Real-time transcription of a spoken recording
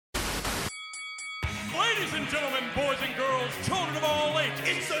Ladies and gentlemen, boys and girls, children of all ages,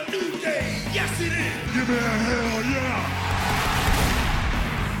 It's a new day. Yes, it is. Give me a hell yeah!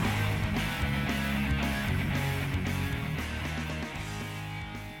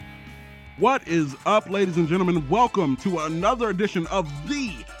 What is up, ladies and gentlemen? Welcome to another edition of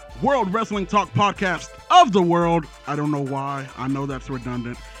the World Wrestling Talk podcast of the world. I don't know why. I know that's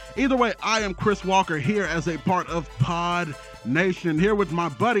redundant. Either way, I am Chris Walker here as a part of Pod Nation, here with my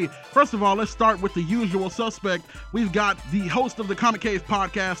buddy. First of all, let's start with the usual suspect. We've got the host of the Comic Cave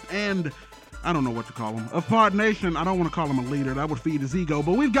podcast and I don't know what to call him, of Pod Nation. I don't want to call him a leader. That would feed his ego.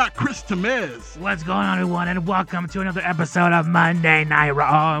 But we've got Chris Tamez. What's going on, everyone, and welcome to another episode of Monday Night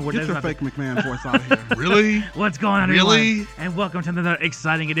Raw. Get your fake McMahon voice out of here. Really? What's going on, Really? everyone? And welcome to another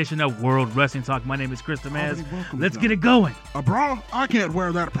exciting edition of World Wrestling Talk. My name is Chris Tamez. Already welcome, Let's John. get it going. A bra? I can't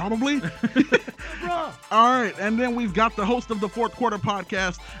wear that probably. All right, and then we've got the host of the Fourth Quarter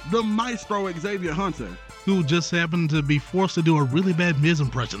podcast, the maestro Xavier Hunter. Who just happened to be forced to do a really bad Miz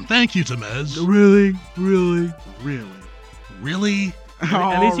impression. Thank you, Tamez. Really? Really?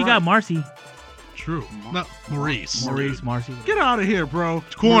 At least you got Marcy. True. No, Maurice. Marcy. Get out of here, bro.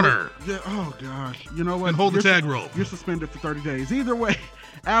 Corner. Oh, gosh. You know what? And hold the You're tag rope. You're suspended for 30 days. Either way,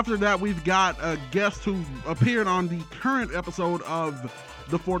 after that, we've got a guest who appeared on the current episode of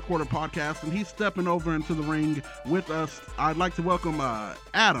the Fourth Quarter podcast, and he's stepping over into the ring with us. I'd like to welcome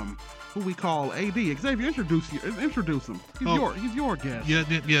Adam, who we call AD. Xavier, introduce him. He's your guest.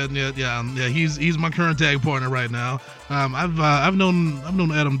 Yeah. He's my current tag partner right now. I've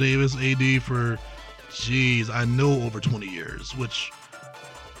known Adam Davis, AD, for I know over 20 years, which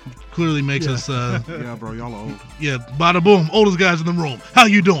clearly makes us Yeah, bro, y'all are old. yeah, bada boom, oldest guys in the room. How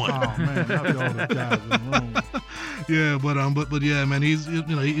you doing? Oh man, not the oldest guys in the room. Yeah, but yeah, man,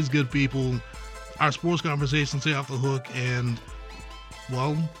 he's good people. Our sports conversations stay off the hook, and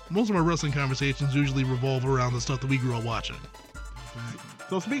well, most of our wrestling conversations usually revolve around the stuff that we grew up watching.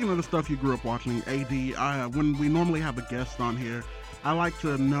 So speaking of the stuff you grew up watching, AD, when we normally have a guest on here, I like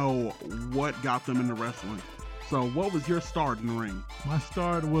to know what got them into wrestling. So what was your start in the ring? My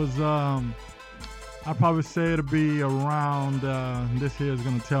start was, I'd probably say it'll be around, this here is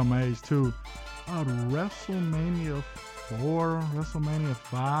going to tell my age too, WrestleMania 4, WrestleMania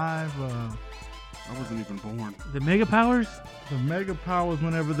 5. I wasn't even born. The Mega Powers? The Mega Powers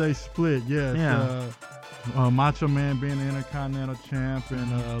whenever they split, yes. Yeah. Macho Man being the Intercontinental Champ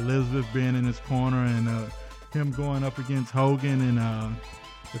and Elizabeth being in his corner and him going up against Hogan and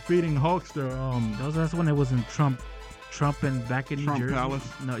defeating Hulkster. That's when it was in Trump and back in New Trump Jersey. Palace?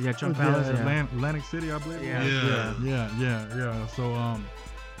 No, yeah, Trump Palace. Yeah. Atlantic City, I believe. Yeah. Yeah. So,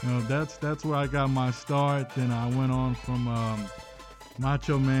 that's where I got my start. Then I went on from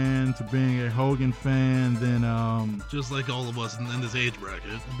Macho Man to being a Hogan fan. Then, Just like all of us in this age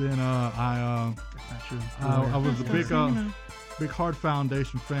bracket. then I That's not true. I was a big Hart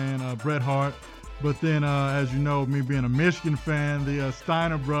Foundation fan, Bret Hart. But then, as you know, me being a Michigan fan, the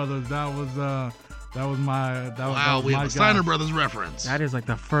Steiner brothers, that was my We have a guy. Steiner Brothers reference. That is like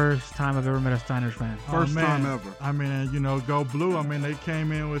the first time I've ever met a Steiners fan. First man. time ever. I mean, go blue. I mean, they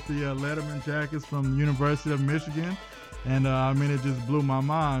came in with the Letterman jackets from the University of Michigan, and it just blew my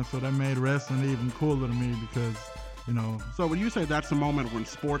mind. So that made wrestling even cooler to me because, So would you say that's the moment when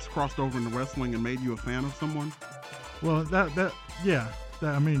sports crossed over into wrestling and made you a fan of someone? well,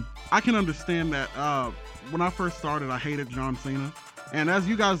 I can understand that. When I first started, I hated John Cena, and as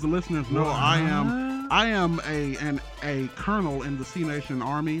you guys, the listeners, know, I am a colonel in the C Nation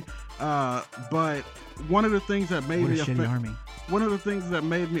Army. But one of the things that made What a me shitty army. one of the things that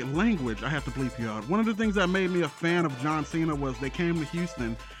made me language, I have to bleep you out. One of the things that made me a fan of John Cena was they came to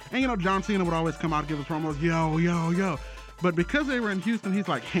Houston, and John Cena would always come out and give his promos, yo. But because they were in Houston, he's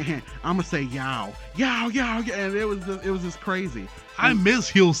like, I'm gonna say yow, and it was just crazy. I miss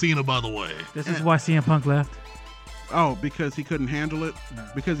heel Cena, by the way. This is why CM Punk left. Oh, because he couldn't handle it?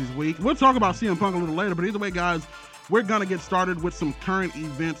 Because he's weak? We'll talk about CM Punk a little later, but either way, guys, we're going to get started with some current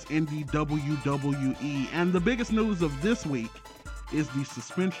events in the WWE. And the biggest news of this week is the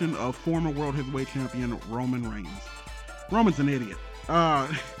suspension of former World Heavyweight Champion Roman Reigns. Roman's an idiot.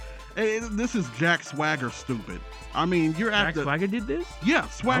 This is Jack Swagger stupid. I mean, you're at Jack Swagger did this? Yeah,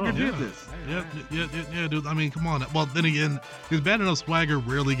 Swagger Oh, did yeah. this. Yeah, dude. I mean, come on. Well, then again, it's bad enough Swagger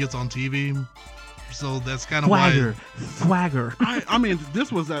rarely gets on TV, so that's kind of why. Swagger. I mean,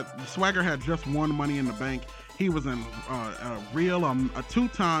 this was that Swagger had just won Money in the Bank. He was in a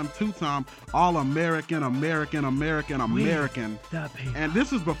two-time All-American, American. And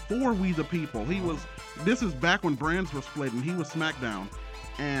this is before We the People. This is back when brands were split, and he was SmackDown.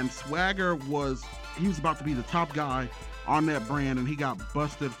 And Swagger he was about to be the top guy on that brand, and he got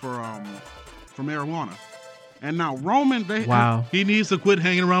busted for marijuana. And now Roman, Wow. He needs to quit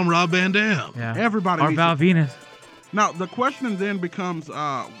hanging around Rob Van Dam. Yeah. everybody Or needs Val to- Venus. Now the question then becomes,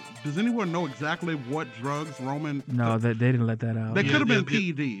 does anyone know exactly what drugs Roman? No, they didn't let that out. They Yeah, could have been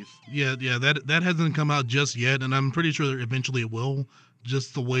yeah, PEDs. Yeah, that hasn't come out just yet, and I'm pretty sure eventually it will.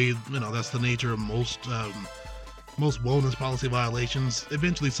 Just the way, that's the nature of most wellness policy violations.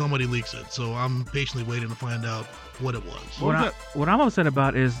 Eventually somebody leaks it, so I'm patiently waiting to find out what it was. What was What I'm upset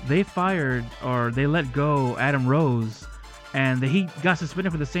about is they fired or they let go Adam Rose, and he got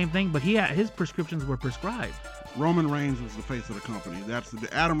suspended for the same thing, but his prescriptions were prescribed. Roman Reigns was the face of the company.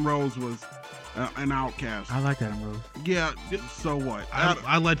 Adam Rose was an outcast. I like Adam Rose. Yeah. So what?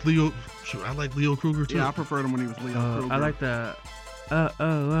 I like Leo. Sure, I like Leo Kruger too. Yeah, I preferred him when he was Leo Kruger. I like the.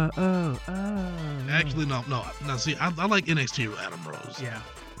 Actually, no. See, I like NXT Adam Rose. Yeah.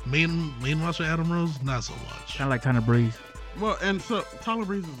 Main roster Adam Rose, not so much. Kind of like Tyler Breeze. Well, and so Tyler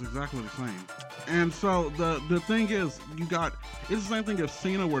Breeze is exactly the same. And so the thing is, it's the same thing if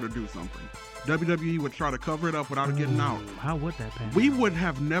Cena were to do something. WWE would try to cover it up without it getting out. How would that pan? We would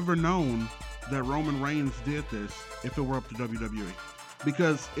have never known that Roman Reigns did this if it were up to WWE,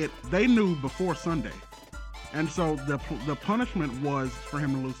 because they knew before Sunday, and so the punishment was for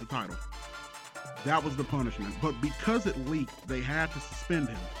him to lose the title. That was the punishment. But because it leaked, they had to suspend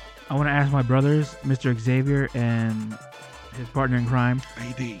him. I want to ask my brothers, Mr. Xavier and his partner in crime,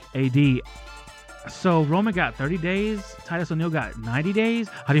 AD. So Roman got 30 days. Titus O'Neil got 90 days.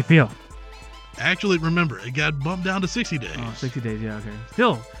 How do you feel? Actually, remember, it got bumped down to 60 days. Oh, 60 days. Yeah, okay.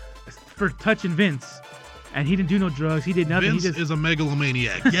 Still, for touching Vince, and he didn't do no drugs. He did nothing. Vince is a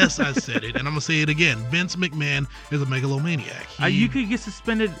megalomaniac. Yes, I said it, and I'm gonna say it again. Vince McMahon is a megalomaniac. You could get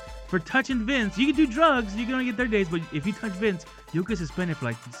suspended for touching Vince. You can do drugs. You can only get 30 days, but if you touch Vince, you get suspended for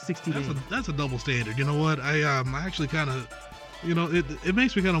like 60 days. That's a double standard. You know what? I actually kind of, it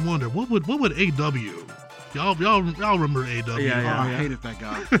makes me kind of wonder what would AW. Y'all remember AW? Yeah. I hated that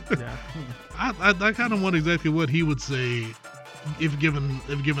guy. Yeah. I kind of wonder exactly what he would say if given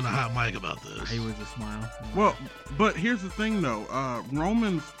a hot mic about this. He was a smile. Well, but here's the thing though,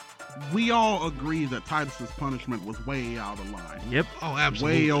 Roman's. We all agree that Titus's punishment was way out of line. Yep. Oh,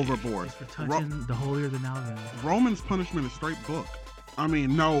 absolutely. Way overboard. Just for touching the holier than thou. Roman's punishment is straight book. I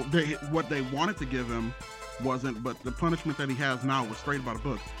mean, no, what they wanted to give him wasn't, but the punishment that he has now was straight about a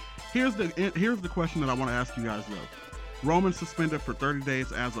book. Here's the question that I want to ask you guys though. Roman suspended for 30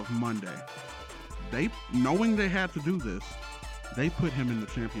 days as of Monday. Knowing they had to do this, they put him in the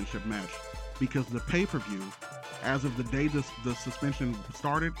championship match because the pay-per-view, as of the day the suspension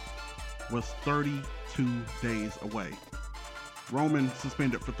started, was 32 days away. Roman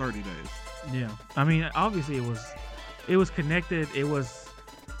suspended for 30 days. Yeah. I mean, obviously it was connected. It was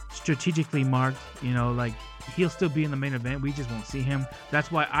strategically marked, like he'll still be in the main event. We just won't see him.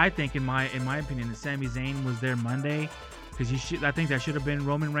 That's why I think in my opinion that Sami Zayn was there Monday, because I think that should have been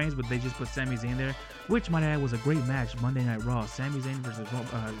Roman Reigns, but they just put Sami Zayn there, which might add was a great match, Monday Night Raw. Sami Zayn versus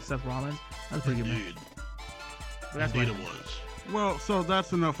Seth Rollins. That was a pretty good match. But that's Indeed why- it was. Well, so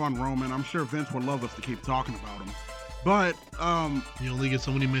that's enough on Roman. I'm sure Vince would love us to keep talking about him. But You only get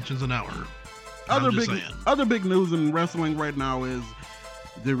so many mentions an hour. other big news in wrestling right now is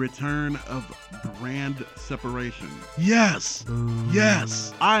the return of brand separation. Yes.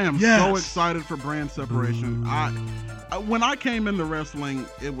 Yes. I am Yes. so excited for brand separation. When I came into wrestling,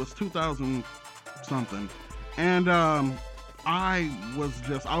 it was 2000 something, and I was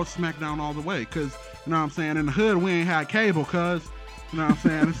SmackDown all the way, because you know what I'm saying, in the hood we ain't had cable, cuz you know what I'm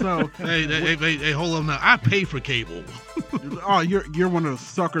saying. So hey, hold up now. I pay for cable. oh, you're one of the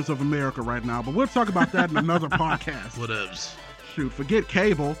suckers of America right now, but we'll talk about that in another podcast. Whatevs. Shoot, forget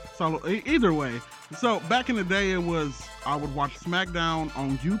cable. So either way, so back in the day, I would watch SmackDown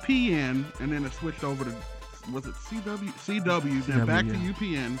on UPN, and then it switched over to, was it CW, then back to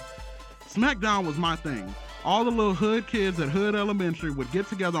UPN. SmackDown was my thing. All the little hood kids at Hood Elementary would get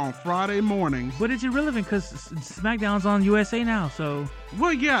together on Friday mornings. But it's irrelevant because SmackDown's on USA now, so.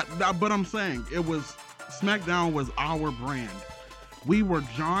 Well, yeah, but I'm saying SmackDown was our brand. We were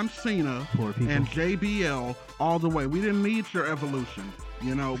John Cena Poor people. and JBL all the way. We didn't need your evolution.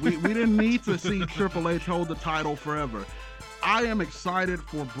 We didn't need to see Triple H hold the title forever. I am excited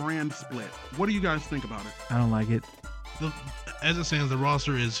for brand split. What do you guys think about it? I don't like it. As it stands, the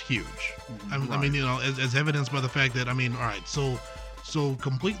roster is huge. I mean, as evidenced by the fact that, all right, so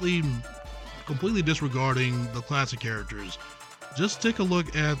completely disregarding the classic characters, just take a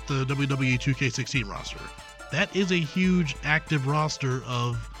look at the WWE 2K16 roster. That is a huge active roster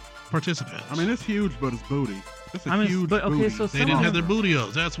of participants. I mean, it's huge, but it's booty. It's a huge but okay, booty. so they didn't have their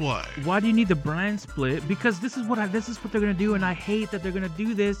bootios, that's why. Why do you need the brand split? Because this is what they're gonna do, and I hate that they're gonna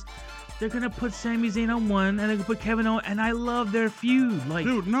do this. they're gonna put Sami Zayn on one, and they're gonna put Kevin Owens, and I love their feud. Like,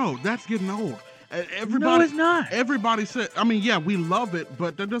 Dude, no, that's getting old. Everybody, no, it's not. Everybody said, I mean, yeah, we love it,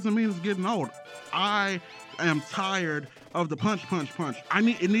 but that doesn't mean it's getting old. I am tired of the punch.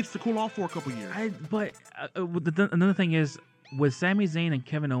 It needs to cool off for a couple years. Another thing is with Sami Zayn and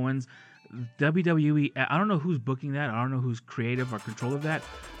Kevin Owens, WWE. I don't know who's booking that. I don't know who's creative or control of that,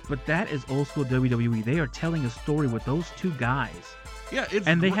 but that is old school WWE. They are telling a story with those two guys. Yeah,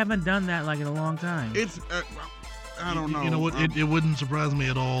 they haven't done that like in a long time. It's I don't know. You know what? It wouldn't surprise me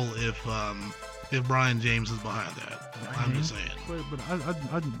at all if Brian James is behind that. I'm just saying. But I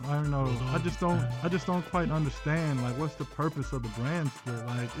don't know. I just don't quite understand. Like, what's the purpose of the brand split?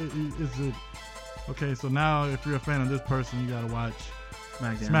 Like, is it okay? So now, if you're a fan of this person, you gotta watch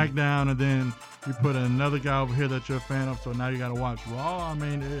SmackDown, and then you put another guy over here that you're a fan of. So now you gotta watch Raw. I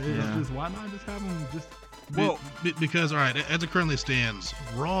mean, it's just, why not just have them just? Well, because all right, as it currently stands,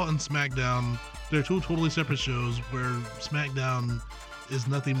 Raw and SmackDown, they're two totally separate shows where SmackDown is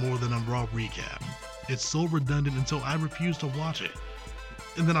nothing more than a Raw recap. It's so redundant until I refuse to watch it.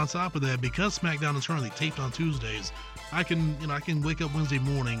 And then on top of that, because SmackDown is currently taped on Tuesdays, I can wake up Wednesday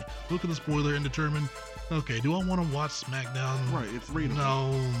morning, look at the spoiler, and determine, okay, do I want to watch SmackDown? Right, it's readable.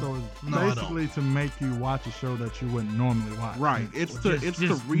 No, So it's no, I basically don't. to make you watch a show that you wouldn't normally watch. Right, it's to Just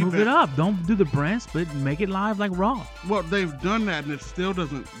revamp. move it up. Don't do the brand split. Make it live like Raw. Well, they've done that, and it still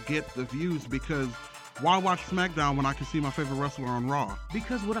doesn't get the views because why watch SmackDown when I can see my favorite wrestler on Raw?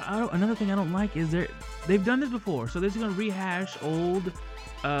 Because another thing I don't like is they've done this before, so they're just gonna rehash old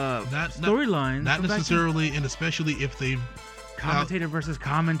storylines. Not from back necessarily, and especially if they've then. Commentator versus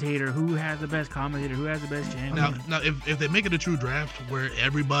commentator. Who has the best commentator? Who has the best champion? now if they make it a true draft where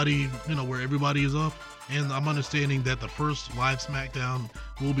everybody is up, and I'm understanding that the first live SmackDown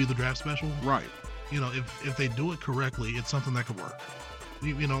will be the draft special. Right. If they do it correctly, it's something that could work.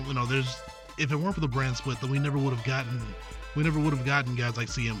 There's, if it weren't for the brand split, then we never would have gotten guys like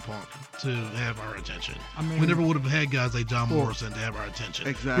CM Punk to have our attention. I mean, we never would have had guys like John Morrison to have our attention.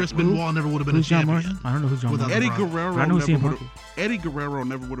 Exactly. Chris Benoit never would have been a Who's John champion. Morrison? I don't know who's John Without Morrison. Eddie LeBron. Guerrero I know never CM would Punk. Eddie Guerrero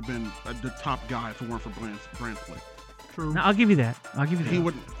never would have been the top guy if it weren't for brand split. true. Now, I'll give you that. He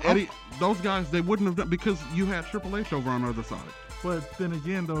would those guys, they wouldn't have done, because you had Triple H over on the other side. But then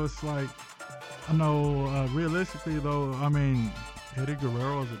again, though, it's like, I know realistically, though, I mean, Eddie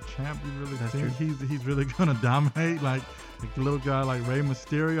Guerrero is a champ. You really That's think true. he's really gonna dominate like a little guy like Rey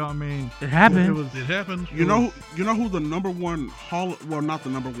Mysterio? I mean, It happened. It happened. You know who the number one not the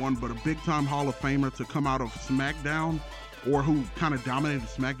number one, but a big time Hall of Famer to come out of SmackDown, or who kind of dominated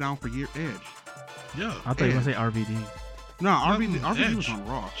SmackDown for years? Edge. Yeah. I thought you were gonna say RVD. No, RVD was Edge. on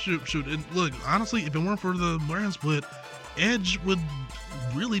Raw. Shoot. And look, honestly, if it weren't for the brand split, Edge would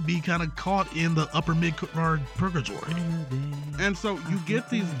really be kind of caught in the upper mid-card purgatory. And so you get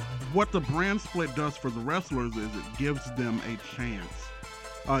these. What the brand split does for the wrestlers is it gives them a chance.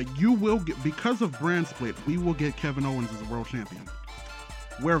 You will get, because of brand split, we will get Kevin Owens as a world champion,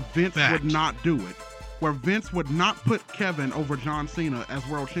 where Vince Fact. would not do it. Where Vince would not put Kevin over John Cena as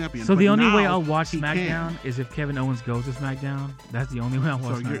world champion. So but the only way now I'll watch he SmackDown can. is if Kevin Owens goes to SmackDown. That's the only way I'll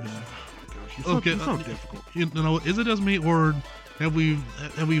So watch you're, SmackDown. Okay, you're so difficult. You know, is it just me, or have we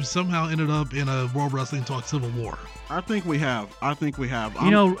somehow ended up in a World Wrestling Talk Civil War? I think we have.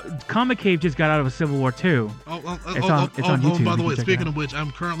 You know, Comic Cave just got out of a Civil War too. It's on YouTube. By the You way, can check it speaking out. of which,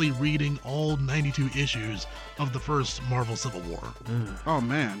 I'm currently reading all 92 issues of the first Marvel Civil War. Oh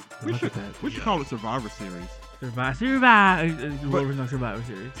man, we Look should at that. we should call it Survivor Series. Survivor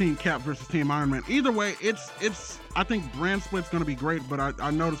Series. Team Cap versus Team Iron Man. Either way, it's. I think brand split's going to be great, but I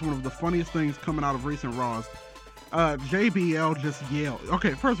noticed one of the funniest things coming out of recent Raws. JBL just yelled.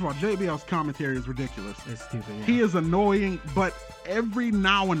 Okay, first of all, JBL's commentary is ridiculous. It's stupid. Yeah. He is annoying, but every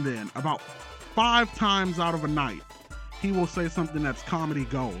now and then, about 5 times out of a night, he will say something that's comedy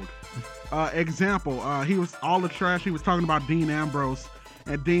gold. Example, he was all the trash. He was talking about Dean Ambrose.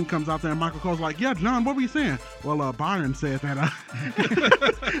 And Dean comes out there, and Michael Cole's like, "Yeah, John, what were you saying?" Well, Byron said that.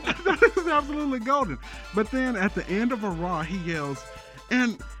 That is absolutely golden. But then at the end of a Raw, he yells,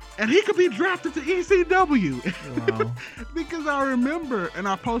 and he could be drafted to ECW. Wow. Because I remember, and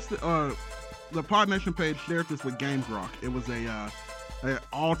I posted the Pod Nation page shared this with Games Rock. It was a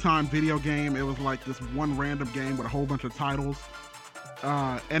all-time video game. It was like this one random game with a whole bunch of titles.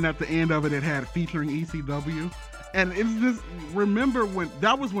 And at the end of it, it had featuring ECW. And it's just, remember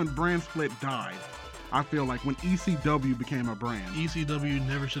that was when brand split died. I feel like when ECW became a brand. ECW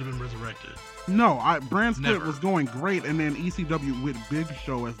never should have been resurrected. No, brand split Never. was going great, and then ECW with Big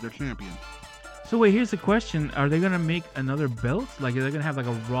Show as their champion. So wait, here's the question: are they gonna make another belt? Like, are they gonna have like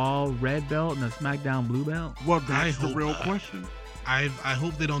a Raw red belt and a SmackDown blue belt? Well, that's the hope real not. question. I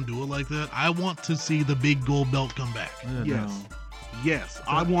hope they don't do it like that. I want to see the big gold belt come back. Yes. Yes,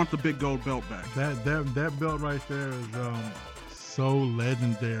 I want the big gold belt back. That belt right there is so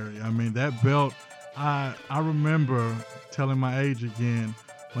legendary. I mean, that belt, I remember telling my age again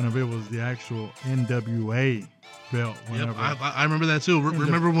whenever it was the actual NWA belt. Yep, I remember that too.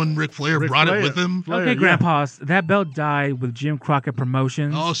 Remember when Ric Flair brought it with him? Okay, Grandpas, that belt died with Jim Crockett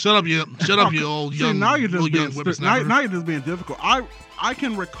Promotions. Oh, shut up, you old young, now you're just young being whippersnapper. now you're just being difficult. I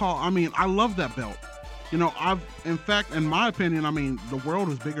can recall. I mean, I love that belt. You know, in fact, in my opinion, I mean, the world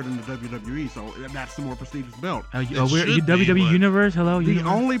is bigger than the WWE, so that's the more prestigious belt. We're WWE Universe. Hello, the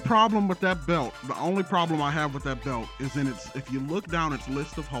Universe? only problem with that belt, the only problem I have with that belt is in its. If you look down its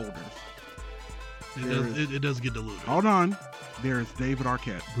list of holders, it does get diluted. Hold on, there is David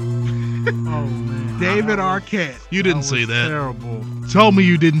Arquette. Oh man, David Arquette. You didn't say that. Terrible. Tell me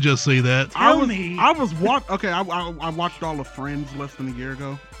you didn't just say that. I watched all of Friends less than a year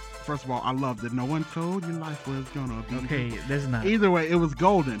ago. First of all, I loved it. No one told you life was gonna be. Okay, that's not. Either way, it was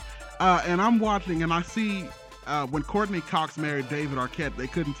golden. And I'm watching, and I see when Courtney Cox married David Arquette, they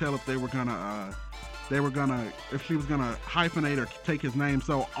couldn't tell if if she was gonna hyphenate or take his name.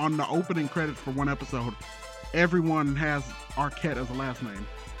 So on the opening credits for one episode, everyone has Arquette as a last name,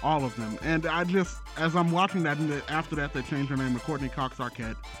 all of them. And I just, as I'm watching that, and after that, they changed her name to Courtney Cox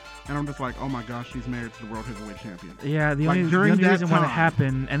Arquette. And I'm just like, oh my gosh, she's married to the World Heavyweight Champion. Yeah, the only reason why that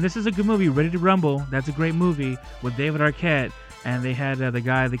happened, and this is a good movie, Ready to Rumble. That's a great movie with David Arquette, and they had the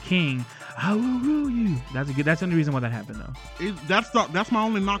guy, the King. I will rule you. That's the only reason why that happened, though. That's my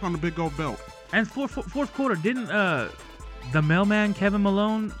only knock on the big gold belt. And fourth quarter, didn't the mailman Kevin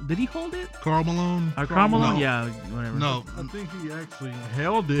Malone, did he hold it? Karl Malone? Karl Malone? No. Yeah, whatever. No. I think he actually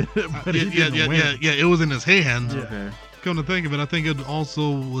held it, but he didn't win. Yeah, it was in his hand. Yeah. Okay. Come to think of it, I think it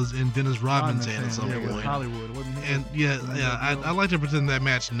also was in Dennis Rodman's hand at some point. Hollywood, wasn't he? And I like to pretend that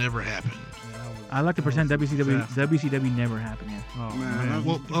match never happened. I like to pretend WCW never happened. Yeah. Oh Man, man.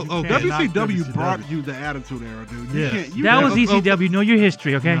 WCW brought you the Attitude Era, dude. Yes. Was ECW. Know your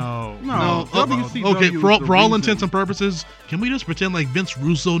history, okay? No. WCW. Okay, for all reason. intents and purposes, can we just pretend like Vince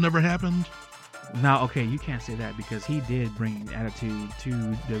Russo never happened? Now, okay, you can't say that because he did bring Attitude to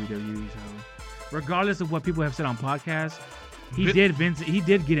WWE. So, regardless of what people have said on podcasts, he did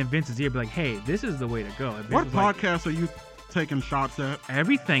get in Vince's ear, be like, "Hey, this is the way to go." What podcast are you taking shots at?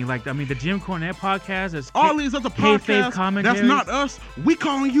 Everything, like the Jim Cornette podcast. Is all these other podcasts. That's not us. We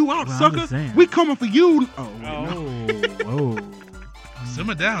calling you out, sucker. We coming for you. Oh.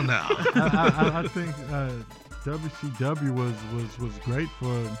 Simmer down now. I think WCW was great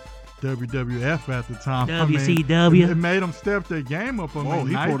for WWF at the time. WCW. I mean, it made them step their game up. I mean,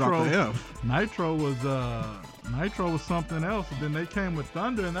 he pulled out the F. Nitro was something else, and then they came with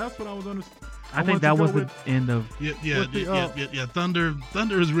Thunder, and that's what I was understanding. I think that was the end of. Yeah.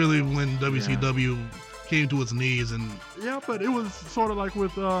 Thunder is really when WCW came to its knees, and but it was sort of like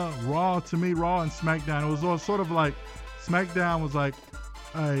with Raw. To me, Raw and SmackDown, it was sort of like SmackDown was like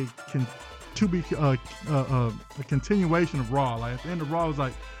a continuation of Raw. Like at the end of Raw, it was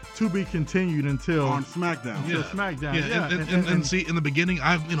like to be continued until on SmackDown. Until SmackDown. Yeah. And see, in the beginning,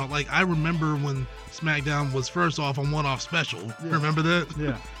 I remember when SmackDown was first off on one-off special. Yeah. Remember that?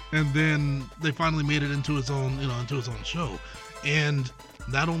 Yeah. And then they finally made it into its own, into its own show. And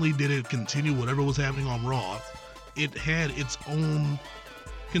not only did it continue whatever was happening on Raw, it had its own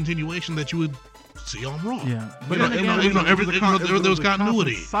continuation that you would see on Raw. Yeah. But there was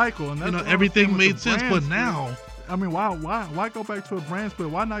continuity. Cycle, and everything made sense. But now, I mean, why go back to a brand split?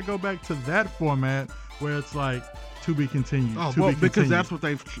 Why not go back to that format where it's like to be continued? Because that's what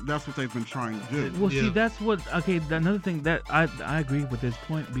they've been trying to do. Well, see, that's what. Okay, another thing that I agree with this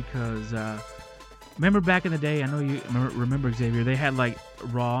point because remember back in the day, I know you remember Xavier. They had like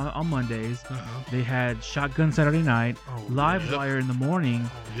Raw on Mondays. They had Shotgun Saturday Night, Live Wire in the morning,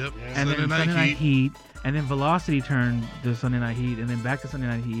 and then Sunday Night Heat. And then Velocity turned to Sunday Night Heat, and then back to Sunday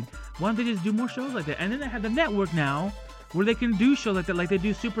Night Heat. Why don't they just do more shows like that? And then they have the network now, where they can do shows like that, like they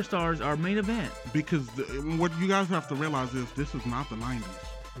do Superstars or Main Event. Because what you guys have to realize is this is not the 90s.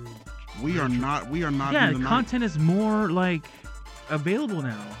 We are not. Yeah, in the content is more like available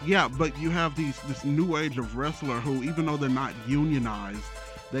now. Yeah, but you have this new age of wrestler who, even though they're not unionized,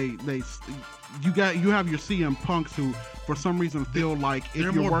 you have your CM Punks who, for some reason, feel like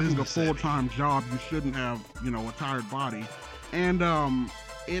if you're working a full-time job, you shouldn't have, a tired body. And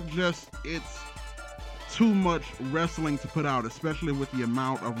it's too much wrestling to put out, especially with the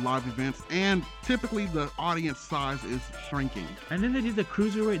amount of live events. And typically the audience size is shrinking. And then they did the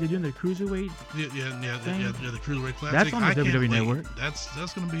Cruiserweight. They're doing the Cruiserweight. Yeah, the Cruiserweight Classic. That's on the WWE Network. That's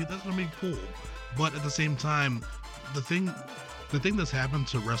gonna be cool. But at the same time, the thing the thing that's happened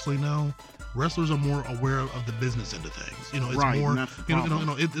to wrestling now, wrestlers are more aware of the business end of things. You know, it's Right, more, and that's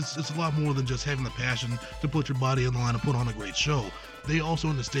the it's a lot more than just having the passion to put your body on the line and put on a great show. They also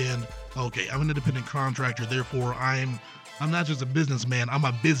understand, okay, I'm an independent contractor, therefore I'm not just a businessman, I'm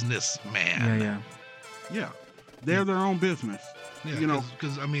a businessman. Yeah. They're their own business. Yeah, you know,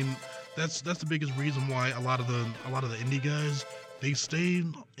 because I mean, that's the biggest reason why a lot of the indie guys, they stay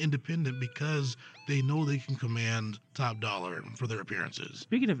independent because they know they can command top dollar for their appearances.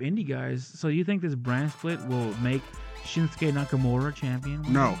 Speaking of indie guys, so you think this brand split will make Shinsuke Nakamura champion?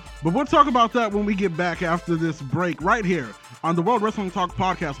 No, but we'll talk about that when we get back after this break right here on the World Wrestling Talk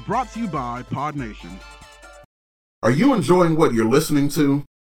podcast, brought to you by Pod Nation. Are you enjoying what you're listening to?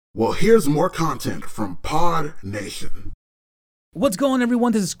 Well, here's more content from Pod Nation. What's going on,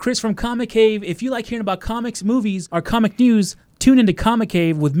 everyone? This is Chris from Comic Cave. If you like hearing about comics, movies, or comic news, tune into Comic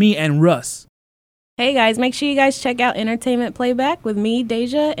Cave with me and Russ. Hey guys, make sure you guys check out Entertainment Playback with me,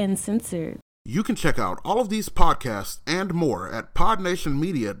 Deja, and Censored. You can check out all of these podcasts and more at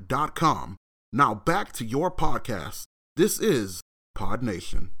podnationmedia.com. Now back to your podcast. This is Pod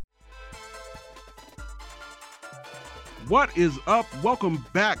Nation. What is up? Welcome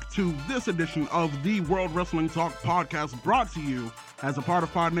back to this edition of the World Wrestling Talk podcast, brought to you as a part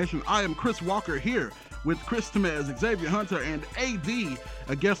of Pod Nation. I am Chris Walker here with Chris Temez, Xavier Hunter, and AD,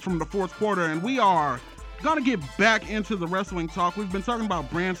 a guest from the fourth quarter, and we are gonna get back into the wrestling talk. We've been talking about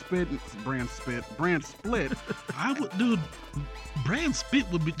brand split. Brand spit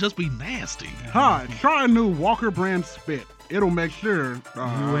would just be nasty. Hi, try a new Walker brand spit. It'll make sure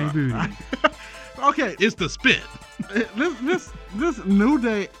you ain't booty. Okay, it's the spit. This New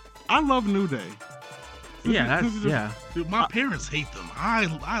Day, I love New Day. Dude, my parents hate them. I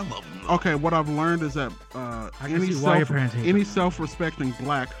love them. Okay, what I've learned is that any self-respecting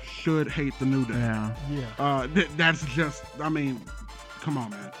black should hate the New Day. Yeah. That's just, I mean, come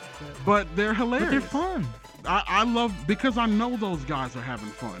on, man. But they're hilarious. But they're fun. I love, because I know those guys are having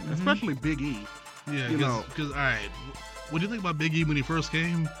fun, especially Big E. Yeah, because all right, what do you think about Big E when he first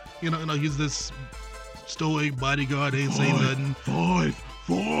came? You know, he's this stoic bodyguard, ain't saying nothing. Five.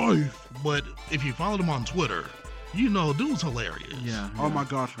 But if you followed him on Twitter, you know, dude's hilarious. Yeah. Oh my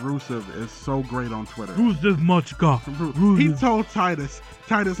gosh, Rusev is so great on Twitter. Who's this much guy? He told Titus,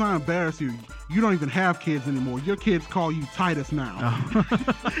 I embarrass you. You don't even have kids anymore. Your kids call you Titus now.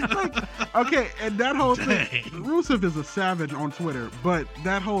 Okay, and that whole thing, Rusev is a savage on Twitter, but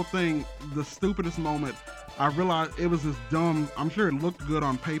that whole thing, the stupidest moment, I realized it was as dumb. I'm sure it looked good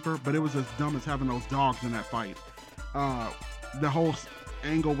on paper, but it was as dumb as having those dogs in that fight. The whole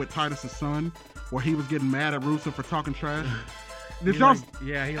angle with Titus's son, where he was getting mad at Rusev for talking trash. He smacked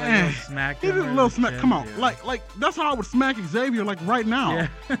him. He did a little smack. Come on, yeah. like that's how I would smack Xavier, like right now.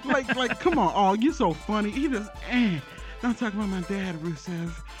 Yeah. like come on, oh, you so funny. He just don't talk about my dad,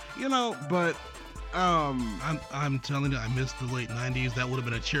 Rusev. You know, but I'm telling you, I missed the late '90s. That would have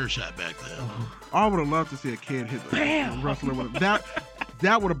been a chair shot back then. I would have loved to see a kid hit a wrestler with that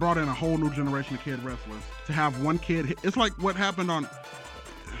would have brought in a whole new generation of kid wrestlers. To have one kid hit, it's like what happened on. Guys,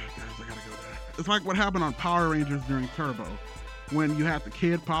 I gotta go there. It's like what happened on Power Rangers during Turbo, when you had the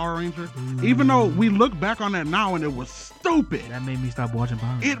kid Power Ranger. Even though we look back on that now and it was stupid. That made me stop watching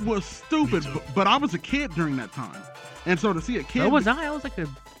Power Rangers. It was stupid, but I was a kid during that time. And so to see a kid... So was I was like a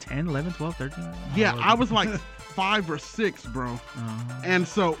 10, 11, 12, 13. Yeah, I was like 5 or 6, bro. And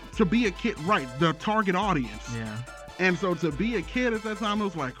so to be a kid, right, the target audience. Yeah. And so to be a kid at that time, it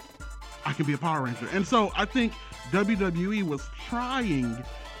was like, I can be a Power Ranger. And so I think WWE was trying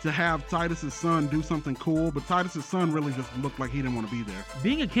to have Titus's son do something cool, but Titus's son really just looked like he didn't want to be there.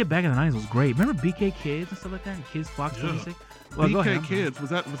 Being a kid back in the 90s was great. Remember BK Kids and stuff like that? And Kids Fox 26? Well, BK Kids, was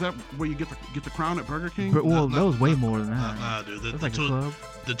that where you get the crown at Burger King? That was way more than that. Nah, dude. It was like a club.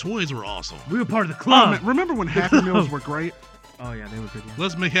 The toys were awesome. We were part of the club. Man, remember when Happy Meals were great? Oh, yeah, they were good. Yeah.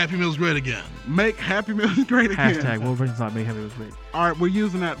 Let's make Happy Meals great again. Make Happy Meals great again. Hashtag World Wrestling Talk, make Happy Meals great. All right, we're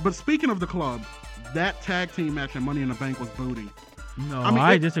using that. But speaking of the club, that tag team match at Money in the Bank was booty. No,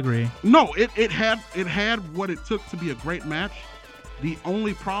 I disagree. No, it had what it took to be a great match. The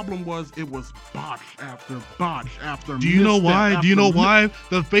only problem was it was botch after botch after. Do you know why? Do you know why?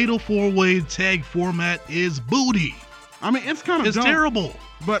 The Fatal 4-Way tag format is booty. I mean, it's kind of terrible.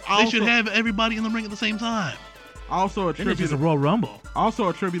 But they should have everybody in the ring at the same time. Also attributed to Royal Rumble. Also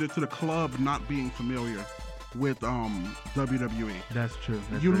attributed to the club not being familiar with WWE. That's true.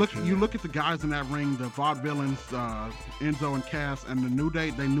 You look at the guys in that ring, the Vaudevillains, Enzo and Cass, and the New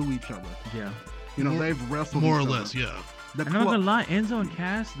Day. They knew each other. Yeah. You know, they've wrestled more or each less. other. Yeah. I'm not gonna lie, Enzo and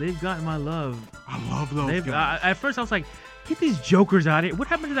Cass, they've gotten my love. I love those guys. At first, I was like, Get these jokers out of here. What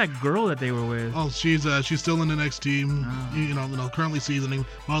happened to that girl that they were with? Oh, she's still in the next team. You know, currently seasoning.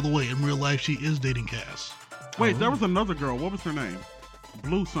 By the way, in real life, she is dating Cass. Wait, there was another girl. What was her name?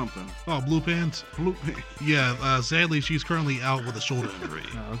 Blue something. Oh, Blue Pants. Blue Pants. Yeah. Sadly, she's currently out with a shoulder injury.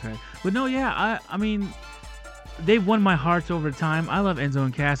 Oh, okay. But no, yeah. I mean, they've won my hearts over time. I love Enzo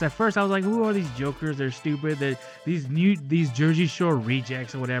and Cass. At first, I was like, who are these jokers? They're stupid. They're these Jersey Shore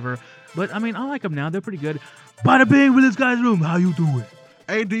rejects or whatever. But I mean, I like them now. They're pretty good. Bada bing with this guy's room. How you doing?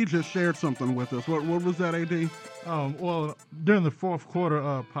 AD just shared something with us. What was that, AD? Well, during the fourth quarter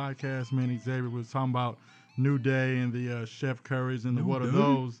podcast, me and Xavier was talking about New Day and the Chef Currys and the what are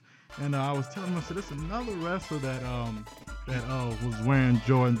those. And I was telling him, I said, it's another wrestler that was wearing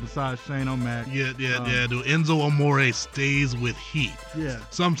Jordan besides Shane O'Mac. Yeah, dude. Enzo Amore stays with Heat. Yeah.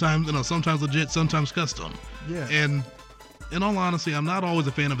 Sometimes legit, sometimes custom. Yeah. And in all honesty, I'm not always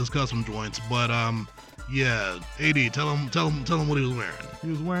a fan of his custom joints, but yeah, AD, tell him what he was wearing. He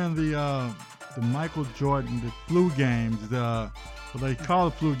was wearing the Michael Jordan, the flu games, what they call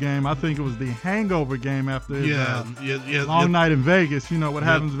the flu game. I think it was the hangover game after his long night in Vegas. You know what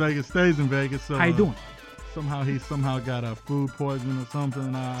happens in Vegas stays in Vegas. So how you doing? Somehow he got a food poisoning or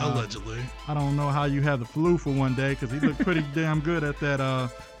something. Allegedly. I don't know how you had the flu for one day because he looked pretty damn good at that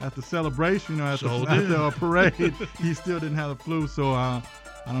at the celebration. You know, at the parade. He still didn't have the flu, so I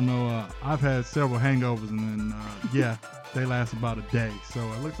don't know. I've had several hangovers, and then they last about a day. So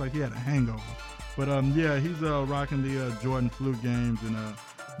it looks like he had a hangover. But he's rocking the Jordan flu games, and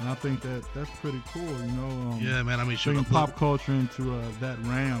I think that's pretty cool. You know. Yeah, man. I mean, bringing pop culture into that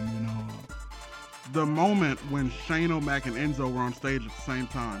realm. You know. The moment when Shane O'Mac and Enzo were on stage at the same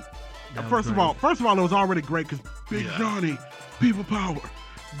time. First of all, it was already great because Big Johnny, people power.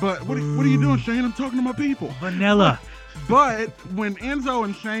 But what are you doing, Shane? I'm talking to my people. Vanilla. But when Enzo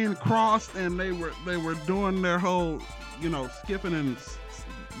and Shane crossed and they were doing their whole, skipping and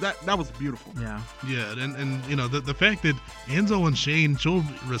that was beautiful. Yeah, and you know the fact that Enzo and Shane showed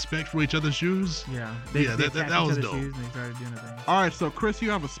respect for each other's shoes. That was dope. Shoes and they started doing the thing. All right, so Chris, you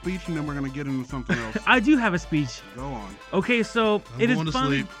have a speech, and then we're gonna get into something else. I do have a speech. Go on. Okay, so it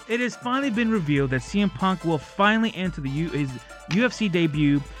has finally been revealed that CM Punk will finally enter his UFC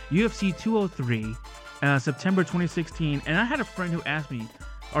debut, UFC 203, September 2016. And I had a friend who asked me,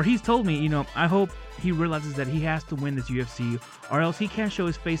 or he's told me, I hope he realizes that he has to win this UFC, or else he can't show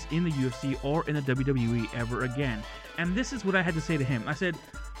his face in the UFC or in the WWE ever again. And this is what I had to say to him. I said,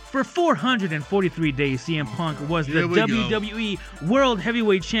 for 443 days, CM Punk was the WWE World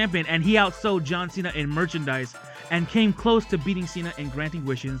Heavyweight Champion, and he outsold John Cena in merchandise and came close to beating Cena and granting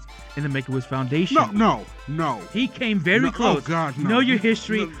wishes in the Make-A-Wish Foundation. No. He came very close. Oh, God, no. Know your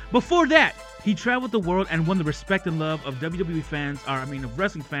history. No. Before that, he traveled the world and won the respect and love of WWE fans, of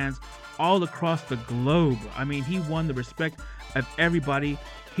wrestling fans all across the globe. I mean, he won the respect of everybody.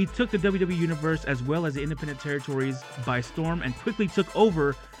 He took the WWE Universe as well as the independent territories by storm and quickly took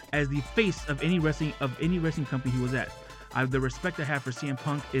over as the face of any wrestling company he was at. The respect I have for CM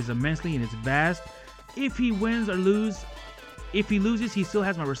Punk is immensely, and it's vast. If he wins or loses, if he loses, he still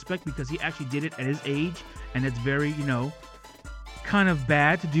has my respect because he actually did it at his age, and it's very, kind of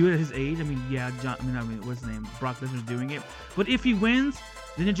bad to do it at his age. I mean, what's his name? Brock Lesnar's doing it. But if he wins,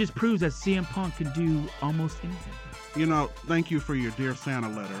 then it just proves that CM Punk can do almost anything. Thank you for your Dear Santa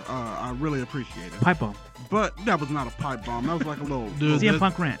letter. I really appreciate it. Pipe bomb. But that was not a pipe bomb. That was like a little CM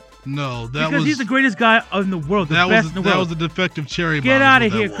Punk rant. No, because he's the greatest guy in the world, the best in the world. That was a defective cherry bomb. Get out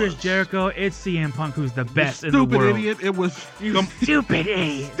of here, Chris Jericho. It's CM Punk who's the best in the world. Stupid idiot. It was stupid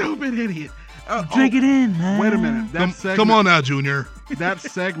idiot. Stupid idiot. Drink it in, man. Wait a minute. Come on now, Junior. That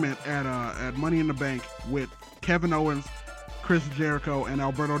segment at Money in the Bank with Kevin Owens, Chris Jericho, and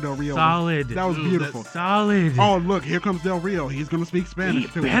Alberto Del Rio. Solid. That was beautiful. Solid. Oh, look, here comes Del Rio. He's going to speak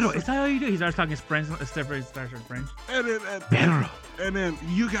Spanish, too. Pero. Is that how you do? He starts talking French. French. And then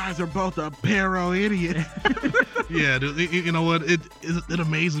you guys are both a pero idiot. Yeah, dude, you know what? It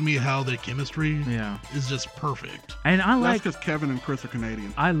amazes me how their chemistry is just perfect. And that's because Kevin and Chris are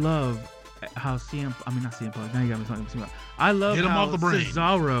Canadian. I love how not CM Punk. Now you got me talking about. I love how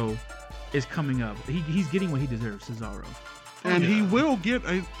Cesaro is coming up. He's getting what he deserves, Cesaro. And he will get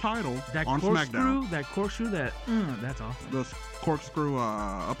a title on SmackDown. That corkscrew, that's awesome. The corkscrew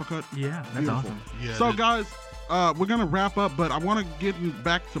uppercut. Yeah, that's awesome. Yeah, so, guys, we're going to wrap up, but I want to get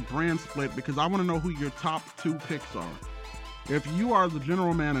back to brand split because I want to know who your top 2 picks are. If you are the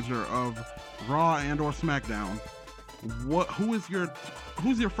general manager of Raw and or SmackDown, who's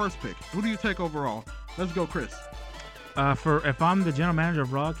your first pick? Who do you take overall? Let's go, Chris. If I'm the general manager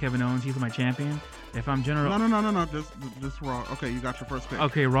of Raw, Kevin Owens, he's my champion. If I'm general, No. Just Raw. Okay, you got your first pick.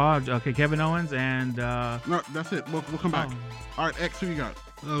 okay, Raw. Okay, Kevin Owens and No, that's it. We'll come back. All right, X, who you got?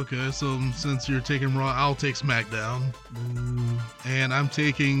 Okay, so since you're taking Raw, I'll take SmackDown. And I'm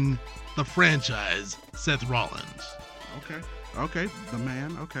taking the franchise, Seth Rollins. Okay, the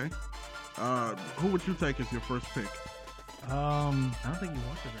man. Okay. Who would you take as your first pick? I don't think you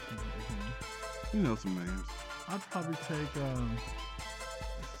watched it. You know some names. I'd probably take,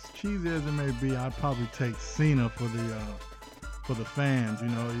 as cheesy as it may be, I'd probably take Cena for the fans. You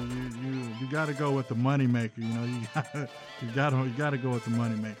know, you got to go with the moneymaker. You know, you got to go with the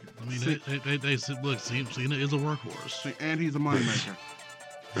moneymaker. I mean, they said, look, Cena is a workhorse. And he's a moneymaker.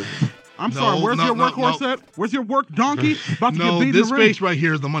 I'm sorry, where's your workhorse at? Where's your work donkey? About to get beat in this the ring. face right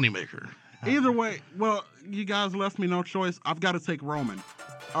here is the moneymaker. Either way, well, you guys left me no choice. I've got to take Roman.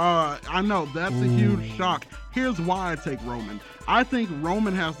 I know that's a huge shock. Here's why I take Roman. I think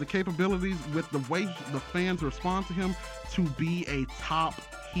Roman has the capabilities with the way the fans respond to him to be a top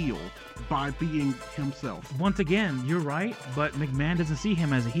heel by being himself. Once again, you're right, but McMahon doesn't see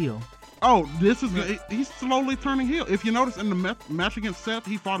him as a heel. Oh, he's slowly turning heel. If you notice in the match against Seth,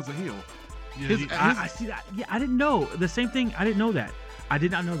 he fought as a heel. Yeah, I see that. Yeah, I didn't know. The same thing, I didn't know that. I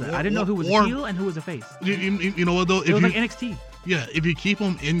did not know that. I didn't know who was a heel and who was a face. You know what though? It was like NXT. Yeah, if you keep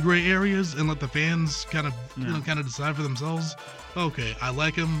them in gray areas and let the fans kind of decide for themselves. Okay, I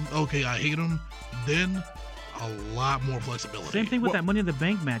like him. Okay, I hate him. Then a lot more flexibility. Same thing with that Money in the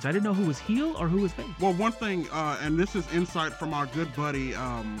Bank match. I didn't know who was heel or who was face. Well, one thing, and this is insight from our good buddy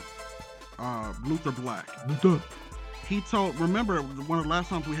Luther Black. He told. Remember one of the last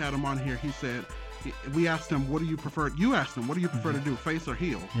times we had him on here, he said. We asked him, what do you prefer? You asked him, what do you prefer to do, face or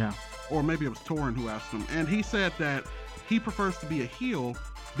heel? Yeah. Or maybe it was Torrin who asked him. And he said that he prefers to be a heel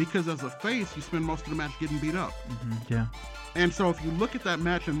because as a face, you spend most of the match getting beat up. Mm-hmm. Yeah. And so if you look at that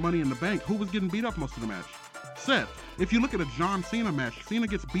match in Money in the Bank, who was getting beat up most of the match? Seth. If you look at a John Cena match, Cena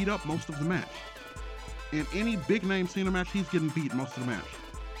gets beat up most of the match. In any big name Cena match, he's getting beat most of the match.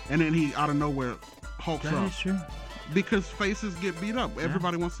 And then he, out of nowhere, hulks up. That is true. Because faces get beat up.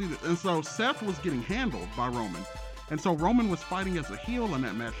 Everybody wants to see it. And so Seth was getting handled by Roman. And so Roman was fighting as a heel in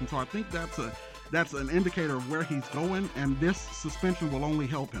that match. And so I think that's an indicator of where he's going. And this suspension will only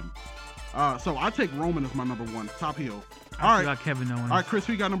help him. So I take Roman as my number one, top heel. All right. Got Kevin Owens. All right, Chris,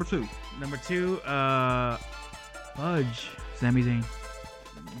 who you got number two? Number two, Fudge. Sami Zayn.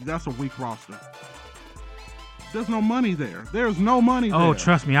 That's a weak roster. There's no money there. There's no money there. Oh,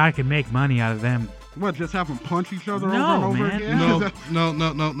 trust me, I can make money out of them. What, just have them punch each other over No, and over man. again?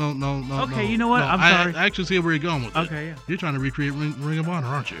 No. Okay, you know what? I'm sorry. I actually see where you're going with it. Okay, yeah. You're trying to recreate Ring of Honor,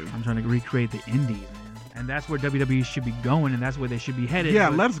 aren't you? I'm trying to recreate the indies, man. And that's where WWE should be going, and that's where they should be headed. Yeah,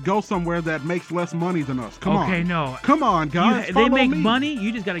 let's go somewhere that makes less money than us. Come on. Okay, no. Come on, guys. They Follow make me. money.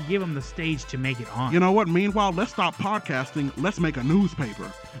 You just got to give them the stage to make it on. You know what? Meanwhile, let's stop podcasting. Let's make a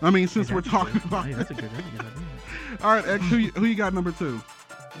newspaper. I mean, since we're talking about Hey, that's a good idea. All right, X, who you got number two?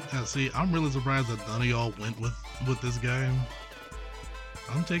 Yeah, see, I'm really surprised that none of y'all went with this guy.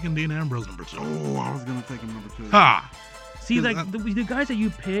 I'm taking Dean Ambrose number two. Oh, I was going to take him number two. Ha! See, like the guys that you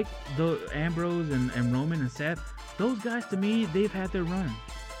pick, the Ambrose and Roman and Seth, those guys to me, they've had their run.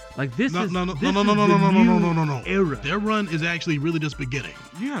 Like this is no era. Their run is actually really just beginning.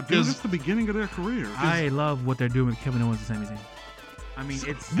 Yeah, dude, it's the beginning of their career. I love what they're doing with Kevin Owens and Sami Zayn. I mean,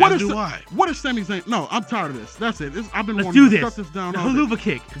 it's what is Sami Zayn? No, I'm tired of this. That's it. I've been wanting to shut this down. The haluva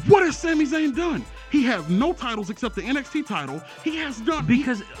kick. What has Sami Zayn done? He has no titles except the NXT title. He has done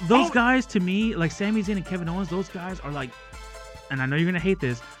because those guys to me, like Sami Zayn and Kevin Owens, those guys are like, and I know you're gonna hate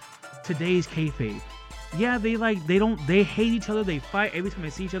this, today's kayfabe. Yeah, they hate each other. They fight every time they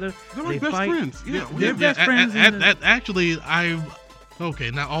see each other. They're like best friends. Yeah, they're best friends.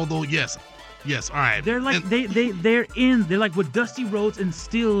 Okay. Now, although yes, all right. They're like they're like what Dusty Rhodes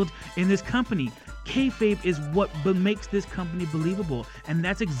instilled in this company. Kayfabe is what makes this company believable, and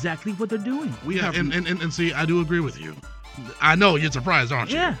that's exactly what they're doing. And see, I do agree with you. I know you're surprised,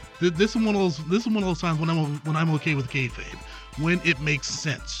 aren't you? Yeah. This is one of those times when I'm okay with kayfabe, when it makes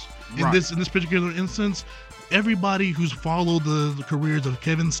sense. In Right. this particular instance, everybody who's followed the careers of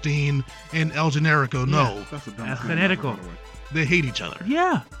Kevin Steen and El Generico know That's a dumb El thing, Generico. by the way. they hate each other.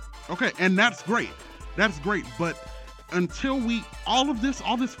 Yeah. Okay, and that's great. That's great, but until all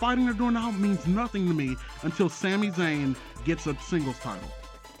this fighting they're doing now means nothing to me until Sami Zayn gets a singles title.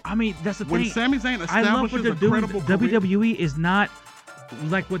 I mean, that's the When thing. Sami Zayn I love establishes what they're a doing. credible career, WWE is not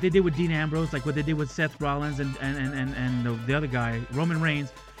like what they did with Dean Ambrose, like what they did with Seth Rollins and the other guy, Roman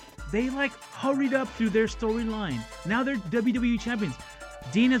Reigns. They like hurried up through their storyline. Now they're WWE champions.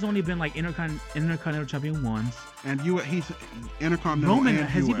 Dean has only been like Intercontinental Champion once. And he's Intercontinental. Roman, and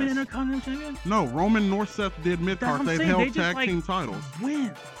has US. he been Intercontinental Champion? No, Roman nor Seth did That's what mid-card. I'm They've saying. held They just, tag like, team titles.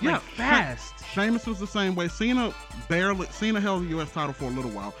 Win. Yeah, Like, fast. Sheamus was the same way. Cena held the U.S. title for a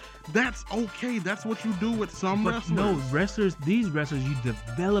little while. That's okay. That's what you do with some But wrestlers. no, these wrestlers, you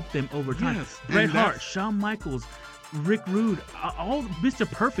develop them over time. Yes, Bret and Hart, that's- Shawn Michaels, Rick Rude, all Mr.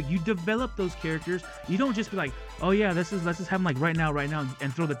 Perfect. You develop those characters. You don't just be like, oh yeah, let's just have them like right now,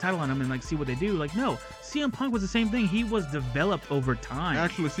 and throw the title on them and like see what they do. Like no, CM Punk was the same thing. He was developed over time.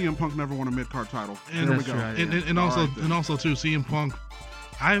 Actually, CM Punk never won a mid-card title. And there we that's go. right. And also too, CM Punk,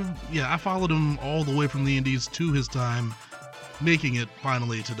 I followed him all the way from the Indies to his time making it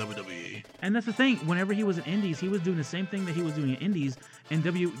finally to WWE. And that's the thing. Whenever he was in Indies, he was doing the same thing that he was doing in Indies, and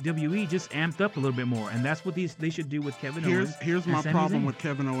WWE just amped up a little bit more. And that's what they should do with Kevin Owens. Here's and my Sami problem Zayn. with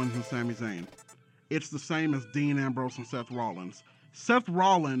Kevin Owens and Sami Zayn. It's the same as Dean Ambrose and Seth Rollins. Seth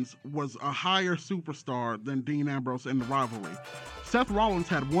Rollins was a higher superstar than Dean Ambrose in the rivalry. Seth Rollins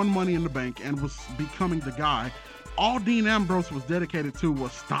had one Money in the Bank and was becoming the guy. All Dean Ambrose was dedicated to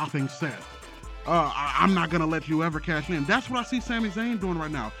was stopping Seth. I'm not going to let you ever cash in. That's what I see Sami Zayn doing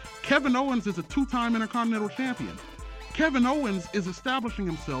right now. Kevin Owens is a two-time Intercontinental Champion. Kevin Owens is establishing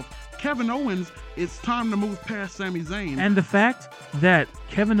himself. Kevin Owens, it's time to move past Sami Zayn. And the fact that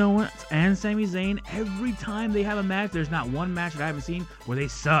Kevin Owens and Sami Zayn, every time they have a match, there's not one match that I haven't seen where they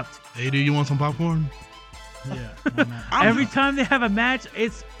sucked. Hey, do you want some popcorn? Yeah. Every time they have a match,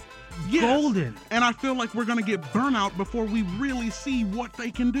 it's golden. And I feel like we're going to get burnout before we really see what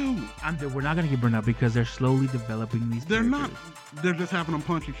they can do. We're not going to get burned out because they're slowly developing these They're characters. not. They're just having them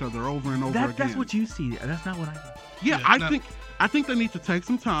punch each other over and over again. That's what you see. That's not what I see. Yeah, I think they need to take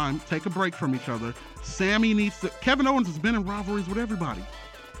some time, take a break from each other. Kevin Owens has been in rivalries with everybody.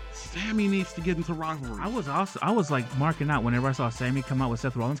 Sammy needs to get into rivalries. I was like marking out whenever I saw Sammy come out with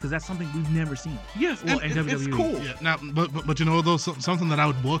Seth Rollins because that's something we've never seen. Yes, well, and in it's WWE. cool. Yeah. Now, but you know, though, something that I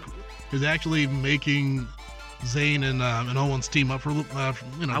would book is actually making Zayn and Owens team up for I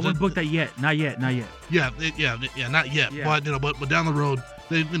wouldn't book that yet. Not yet. not yet. Yeah. But down the road,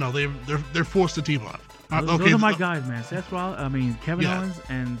 they're forced to team up. Those are my guys, man. Seth Rollins, Kevin Owens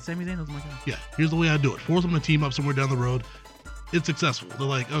and Sami Zayn. Those are my guys. Yeah. Here's the way I do it: force them to team up somewhere down the road. It's successful. They're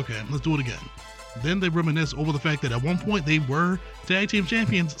like, okay, let's do it again. Then they reminisce over the fact that at one point they were tag team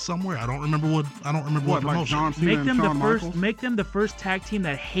champions somewhere. I don't remember what Like promotion. John Cena and Shawn Michaels? Make them the first tag team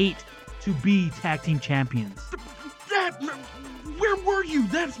that hate to be tag team champions. Where were you?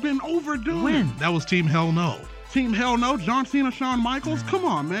 That's been overdue. When? That was Team Hell No. Team Hell No, John Cena, Shawn Michaels. Come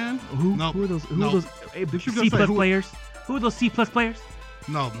on, man. Who are those? Who are those Did you just C say plus who? players? Who are those C plus players?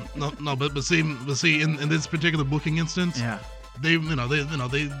 No. But see, in this particular booking instance, Yeah. they kind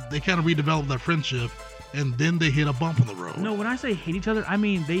of redeveloped their friendship, and then they hit a bump on the road. No, when I say hate each other, I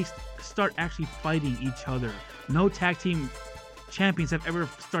mean they start actually fighting each other. No tag team champions have ever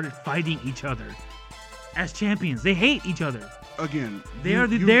started fighting each other as champions. They hate each other. Again, They're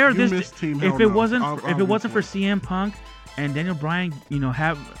you this. missed Team If Hell it No. wasn't I'll if it wasn't for root CM Punk and Daniel Bryan,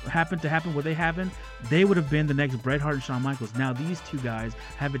 happened to happen what they happened, they would have been the next Bret Hart and Shawn Michaels. Now these two guys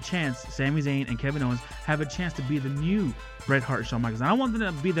have a chance. Sami Zayn and Kevin Owens have a chance to be the new Bret Hart and Shawn Michaels. And I want them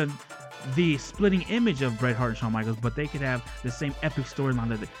to be the splitting image of Bret Hart and Shawn Michaels, but they could have the same epic storyline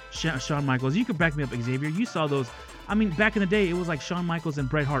that Shawn Michaels. You could back me up, Xavier. You saw those. I mean, back in the day, it was like Shawn Michaels and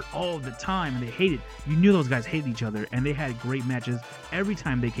Bret Hart all the time, and they hated. You knew those guys hated each other, and they had great matches every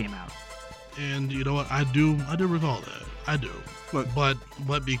time they came out. And you know what? I do recall that. I do. But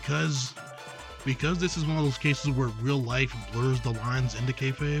because this is one of those cases where real life blurs the lines into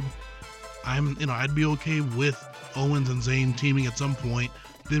kayfabe, I'd be okay with Owens and Zayn teaming at some point.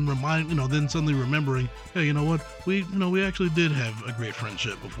 Then suddenly remembering, hey, you know what? We actually did have a great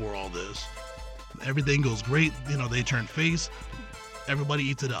friendship before all this. Everything goes great. They turn face. Everybody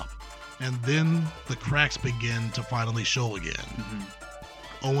eats it up, and then the cracks begin to finally show again.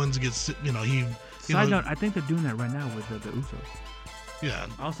 Mm-hmm. Owens gets, Side note, I think they're doing that right now with the Usos. Yeah.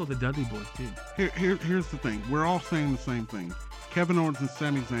 Also the Dudley Boys too. Here's the thing. We're all saying the same thing. Kevin Owens and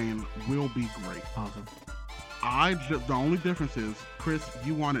Sami Zayn will be great. Awesome. The only difference is, Chris,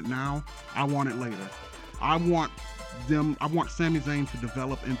 you want it now. I want it later. I want Sami Zayn to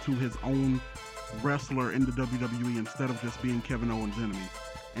develop into his own wrestler in the WWE instead of just being Kevin Owens' enemy.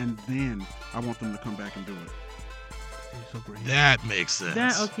 And then I want them to come back and do it. So great. That makes sense.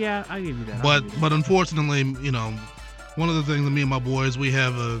 Yeah, I give you that. But unfortunately, one of the things that me and my boys we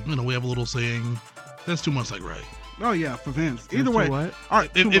have a little saying. That's too much like right. Oh yeah, for Vince. Either way, what? all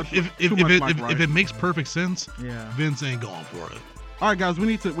right. If it makes perfect sense, yeah, Vince ain't going for it. All right, guys, we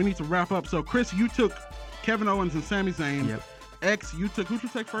need to wrap up. So, Chris, you took Kevin Owens and Sami Zayn. Yep. X, who'd you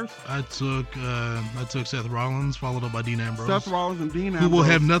take first? I took Seth Rollins, followed up by Dean Ambrose. Seth Rollins and Dean Ambrose. Who will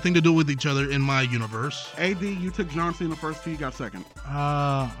have nothing to do with each other in my universe. AD, you took John Cena first. Who you got second?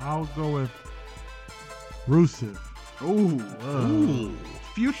 I'll go with Rusev. Ooh.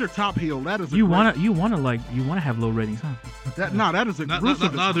 Future top heel. That is you wanna have low ratings, huh? That is a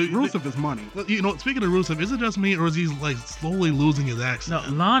Rusev is money. You know, speaking of Rusev, is it just me or is he like slowly losing his accent?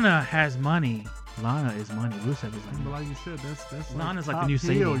 No, Lana has money. Lana is money. Rusev is like, but like you said, that's Lana's like the new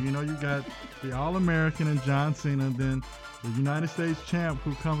heel. Sadie. You know, you got the All-American and John Cena, and then the United States champ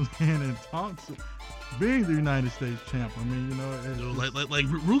who comes in and taunts being the United States champ. I mean, you know, like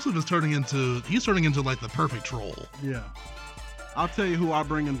Rusev is turning into like the perfect troll. Yeah. I'll tell you who I'll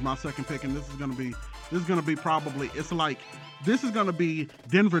bring in my second pick, and this is gonna be probably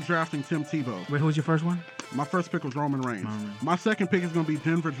Denver drafting Tim Tebow. Wait, who was your first one? My first pick was Roman Reigns. My second pick is gonna be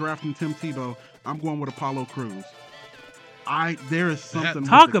Denver drafting Tim Tebow. I'm going with Apollo Crews. There is something.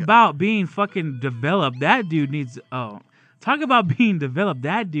 Talk about being fucking developed. That dude needs. Talk about being developed.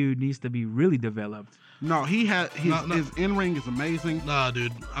 That dude needs to be really developed. No, his in ring is amazing. Nah,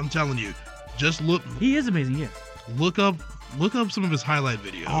 dude, I'm telling you, just look. He is amazing. Yes. Look up some of his highlight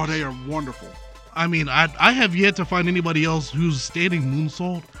videos. Oh, they are wonderful. I mean, I have yet to find anybody else whose standing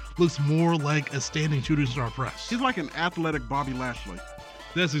moonsault looks more like a standing shooting star press. He's like an athletic Bobby Lashley.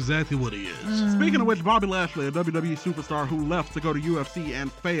 That's exactly what he is. Speaking of which, Bobby Lashley, a WWE superstar who left to go to UFC and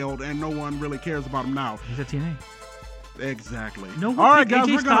failed, and no one really cares about him now. He's at TNA. Exactly. No, all right, guys,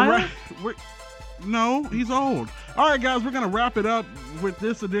 we're gonna No, he's old. All right, guys, we're going to wrap it up with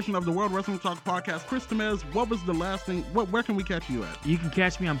this edition of the World Wrestling Talk podcast. Chris Temez, what was the last thing? Where can we catch you at? You can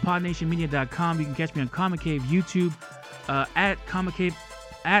catch me on podnationmedia.com. You can catch me on Comic Cave YouTube, at Comic Cave,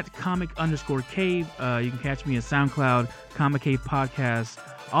 at comic_cave. You can catch me at SoundCloud, Comic Cave Podcast.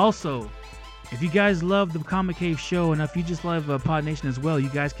 Also, if you guys love the Comic Cave show and if you just love Pod Nation as well, you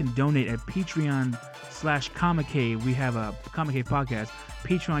guys can donate at Patreon/Comic Cave. We have a Comic Cave Podcast.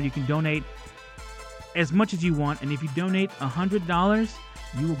 Patreon, you can donate as much as you want, and if you donate $100,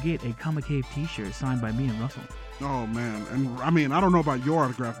 you will get a Comic Cave t-shirt signed by me and Russell. Oh man, and I mean, I don't know about your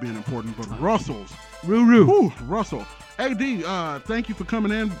autograph being important, but Russell's. Russell. AD, thank you for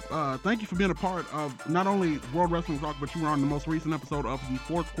coming in. Thank you for being a part of not only World Wrestling Talk, but you were on the most recent episode of the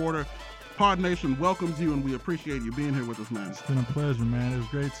fourth quarter. Pod Nation welcomes you, and we appreciate you being here with us, man. It's been a pleasure, man. It was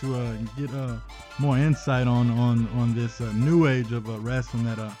great to get more insight on this new age of wrestling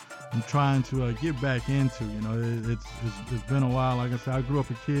that I'm trying to get back into. You know, it's been a while. Like I said, I grew up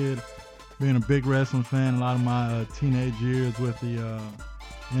a kid being a big wrestling fan. A lot of my teenage years with the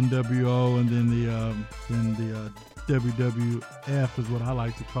NWO and then the WWF is what I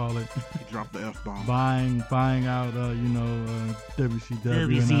like to call it. You dropped the F-bomb. Buying out, WCW.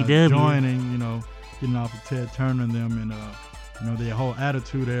 WCW. And joining, getting off of Ted Turner and them and, their whole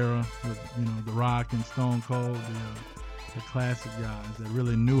Attitude Era with, The Rock and Stone Cold, the classic guys that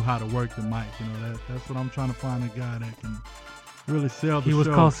really knew how to work the mic. That's what I'm trying to find, a guy that can really sell the show. He was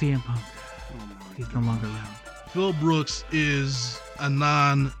called CM Punk. He's no longer around. Phil Brooks is a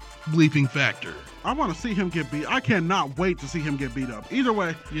non-bleeping factor. I want to see him get beat. I cannot wait to see him get beat up. Either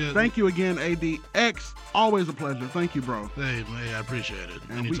way, Thank you again, ADX. Always a pleasure. Thank you, bro. Hey, I appreciate it.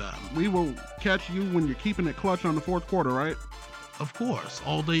 And anytime. We will catch you when you're keeping it clutch on the fourth quarter, right? Of course.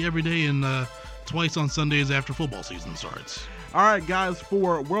 All day, every day, and twice on Sundays after football season starts. All right, guys,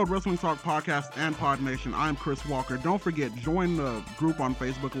 for World Wrestling Talk Podcast and Pod Nation, I'm Chris Walker. Don't forget, join the group on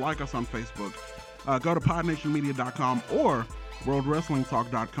Facebook. Like us on Facebook. Go to podnationmedia.com or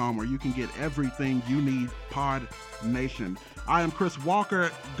worldwrestlingtalk.com, where you can get everything you need Pod Nation. I am Chris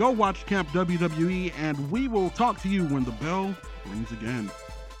Walker. Go watch Camp WWE, and we will talk to you when the bell rings again.